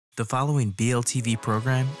The following BLTV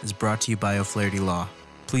program is brought to you by O'Flaherty Law.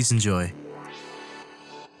 Please enjoy.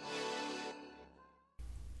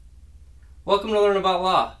 Welcome to Learn About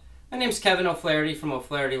Law. My name is Kevin O'Flaherty from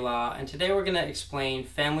O'Flaherty Law, and today we're going to explain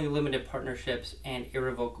family limited partnerships and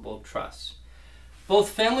irrevocable trusts. Both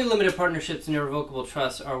family limited partnerships and irrevocable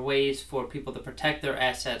trusts are ways for people to protect their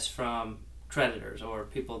assets from creditors or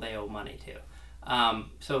people they owe money to.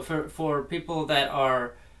 So for people that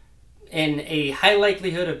are in a high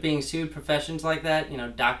likelihood of being sued, professions like that,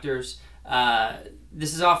 doctors,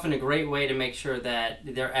 this is often a great way to make sure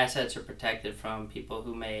that their assets are protected from people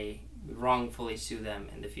who may wrongfully sue them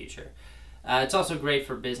in the future. It's also great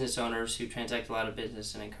for business owners who transact a lot of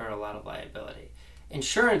business and incur a lot of liability.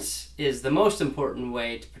 Insurance is the most important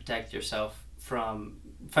way to protect yourself from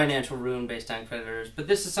financial ruin based on creditors, but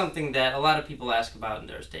this is something that a lot of people ask about in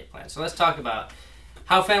their estate plan. So let's talk about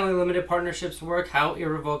how family limited partnerships work, how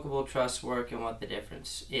irrevocable trusts work, and what the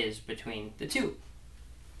difference is between the two.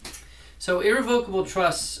 So irrevocable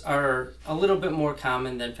trusts are a little bit more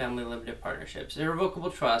common than family limited partnerships. Irrevocable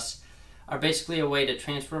trusts are basically a way to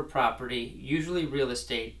transfer property, usually real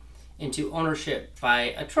estate, into ownership by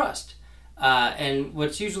a trust. And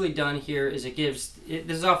what's usually done here is this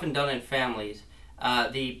is often done in families.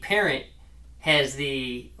 The parent has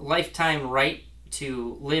the lifetime right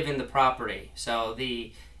to live in the property. So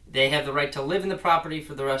they have the right to live in the property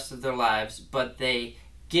for the rest of their lives, but they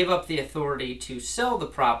give up the authority to sell the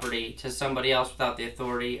property to somebody else without the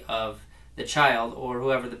authority of the child or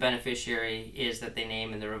whoever the beneficiary is that they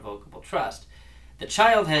name in the revocable trust. The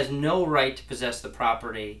child has no right to possess the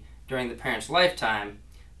property during the parent's lifetime,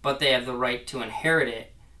 but they have the right to inherit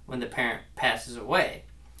it when the parent passes away.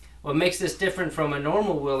 What makes this different from a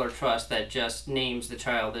normal will or trust that just names the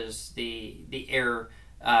child as the heir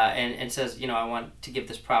and says, I want to give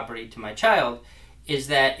this property to my child, is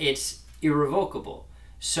that it's irrevocable.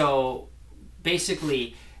 So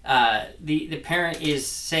basically, the parent is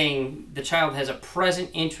saying the child has a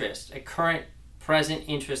present interest, a current present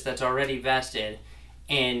interest that's already vested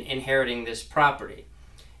in inheriting this property.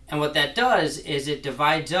 And what that does is it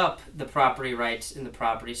divides up the property rights in the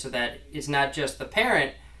property so that it's not just the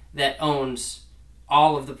parent that owns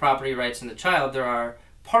all of the property rights in the child. There are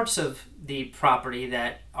parts of the property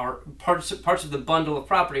that are parts of the bundle of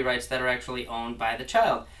property rights that are actually owned by the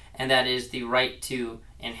child, and that is the right to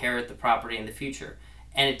inherit the property in the future.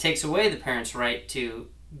 And it takes away the parent's right to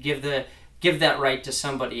give that right to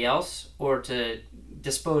somebody else or to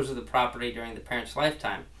dispose of the property during the parent's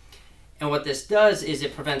lifetime. And what this does is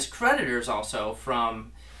it prevents creditors also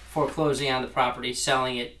from foreclosing on the property,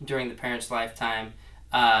 selling it during the parent's lifetime,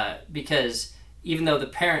 because even though the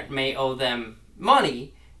parent may owe them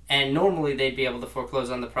money, and normally they'd be able to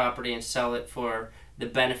foreclose on the property and sell it for the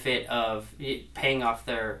benefit of paying off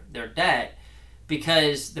their debt,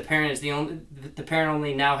 because the parent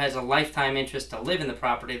only now has a lifetime interest to live in the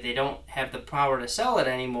property, they don't have the power to sell it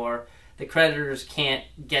anymore. The creditors can't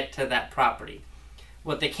get to that property.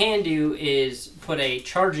 What they can do is put a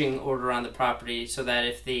charging order on the property so that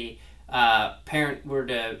if the parent were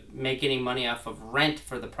to make any money off of rent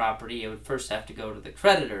for the property, it would first have to go to the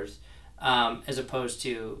creditors, as opposed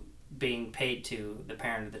to being paid to the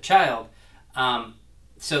parent of the child.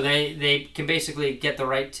 So they can basically get the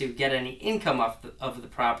right to get any income off of the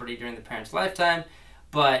property during the parent's lifetime,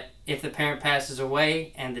 but if the parent passes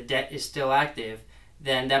away and the debt is still active,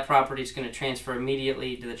 then that property is going to transfer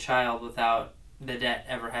immediately to the child without the debt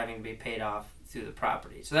ever having to be paid off through the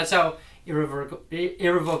property. So that's how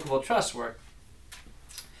irrevocable trusts work.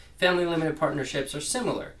 Family limited partnerships are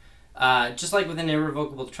similar. Just like with an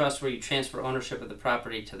irrevocable trust where you transfer ownership of the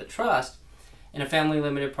property to the trust, in a family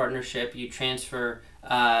limited partnership you transfer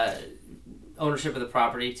ownership of the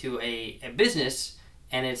property to a business,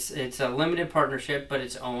 and it's a limited partnership, but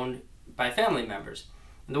it's owned by family members.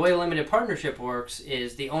 And the way a limited partnership works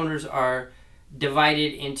is the owners are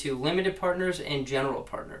divided into limited partners and general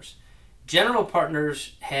partners. General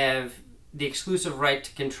partners have the exclusive right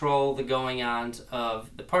to control the going-ons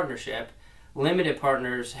of the partnership. Limited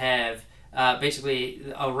partners have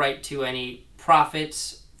basically a right to any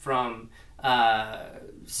profits from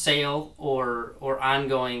sale or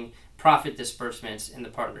ongoing profit disbursements in the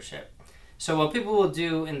partnership. So what people will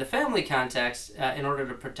do in the family context in order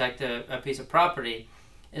to protect a piece of property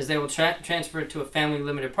is they will transfer it to a family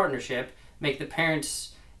limited partnership, make the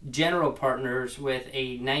parents general partners with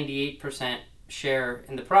a 98% share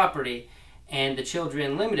in the property, and the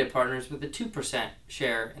children limited partners with a 2%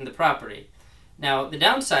 share in the property. Now, the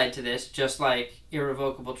downside to this, just like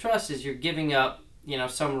irrevocable trust, is you're giving up,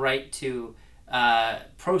 some right to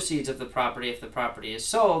proceeds of the property if the property is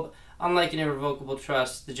sold. Unlike an irrevocable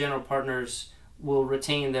trust, the general partners will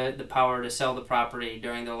retain the power to sell the property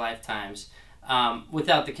during their lifetimes.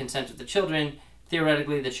 Without the consent of the children,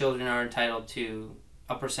 theoretically the children are entitled to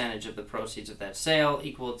a percentage of the proceeds of that sale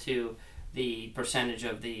equal to the percentage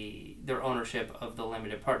of their ownership of the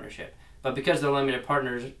limited partnership. But because they're limited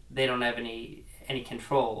partners, they don't have any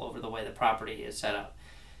control over the way the property is set up.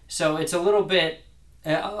 So it's a little bit,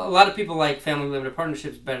 a lot of people like family limited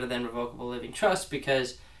partnerships better than revocable living trusts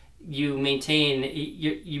because you maintain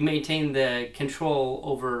the control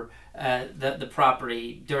over the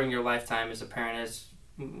property during your lifetime as a parent. As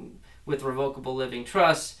with revocable living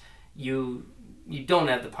trusts, you don't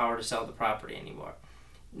have the power to sell the property anymore.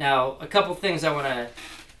 Now, a couple things I want to,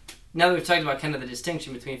 now that we've talked about kind of the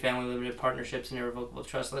distinction between family limited partnerships and irrevocable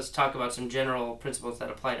trusts, let's talk about some general principles that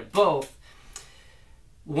apply to both.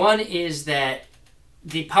 One is that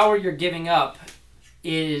the power you're giving up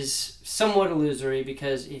is somewhat illusory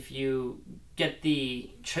because if you get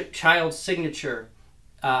the child's signature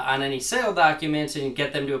on any sale documents and you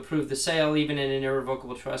get them to approve the sale, even in an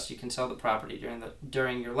irrevocable trust, you can sell the property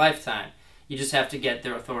during your lifetime. You just have to get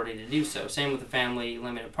their authority to do so. Same with a family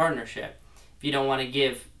limited partnership. If you don't want to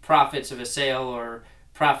give profits of a sale or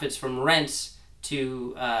profits from rents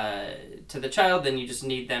to the child, then you just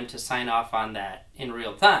need them to sign off on that in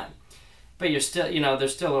real time. But you're still,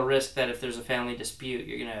 there's still a risk that if there's a family dispute,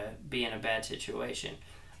 you're going to be in a bad situation.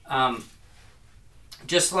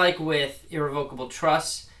 Just like with irrevocable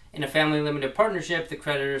trusts, in a family limited partnership, the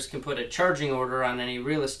creditors can put a charging order on any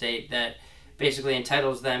real estate that basically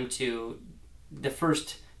entitles them to the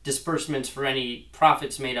first disbursements for any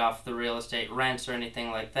profits made off the real estate, rents or anything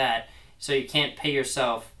like that. So you can't pay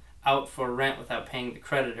yourself out for rent without paying the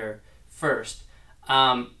creditor first.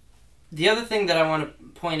 The other thing that I want to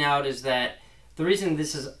point out is that the reason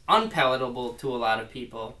this is unpalatable to a lot of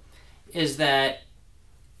people is that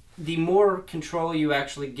the more control you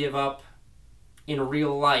actually give up in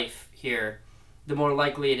real life here, the more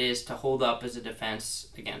likely it is to hold up as a defense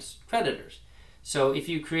against creditors. So if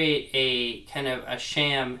you create a kind of a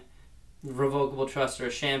sham revocable trust or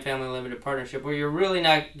a sham family limited partnership where you're really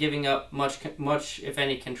not giving up much if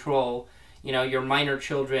any control, your minor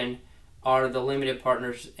children are the limited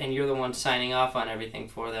partners and you're the one signing off on everything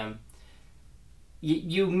for them,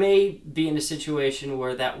 you may be in a situation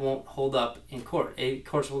where that won't hold up in court.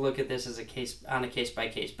 Courts will look at this as on a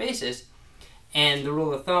case-by-case basis, and the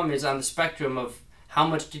rule of thumb is on the spectrum of how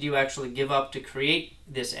much did you actually give up to create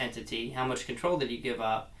this entity, how much control did you give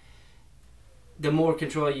up. The more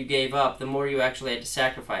control you gave up, the more you actually had to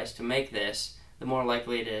sacrifice to make this, the more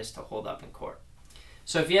likely it is to hold up in court.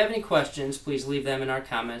 So if you have any questions, please leave them in our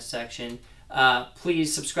comments section.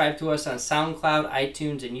 Please subscribe to us on SoundCloud,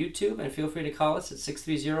 iTunes, and YouTube, and feel free to call us at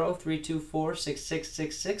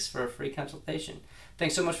 630-324-6666 for a free consultation.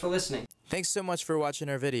 Thanks so much for listening. Thanks so much for watching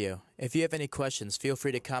our video. If you have any questions, feel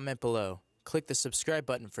free to comment below. Click the subscribe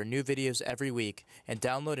button for new videos every week, and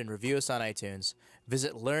download and review us on iTunes.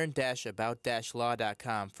 Visit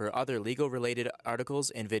learn-about-law.com for other legal-related articles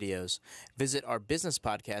and videos. Visit our business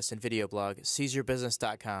podcast and video blog,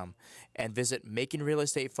 seizeyourbusiness.com, and visit Making Real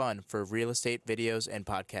Estate Fun for real estate videos and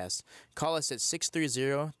podcasts. Call us at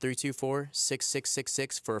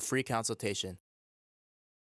 630-324-6666 for a free consultation.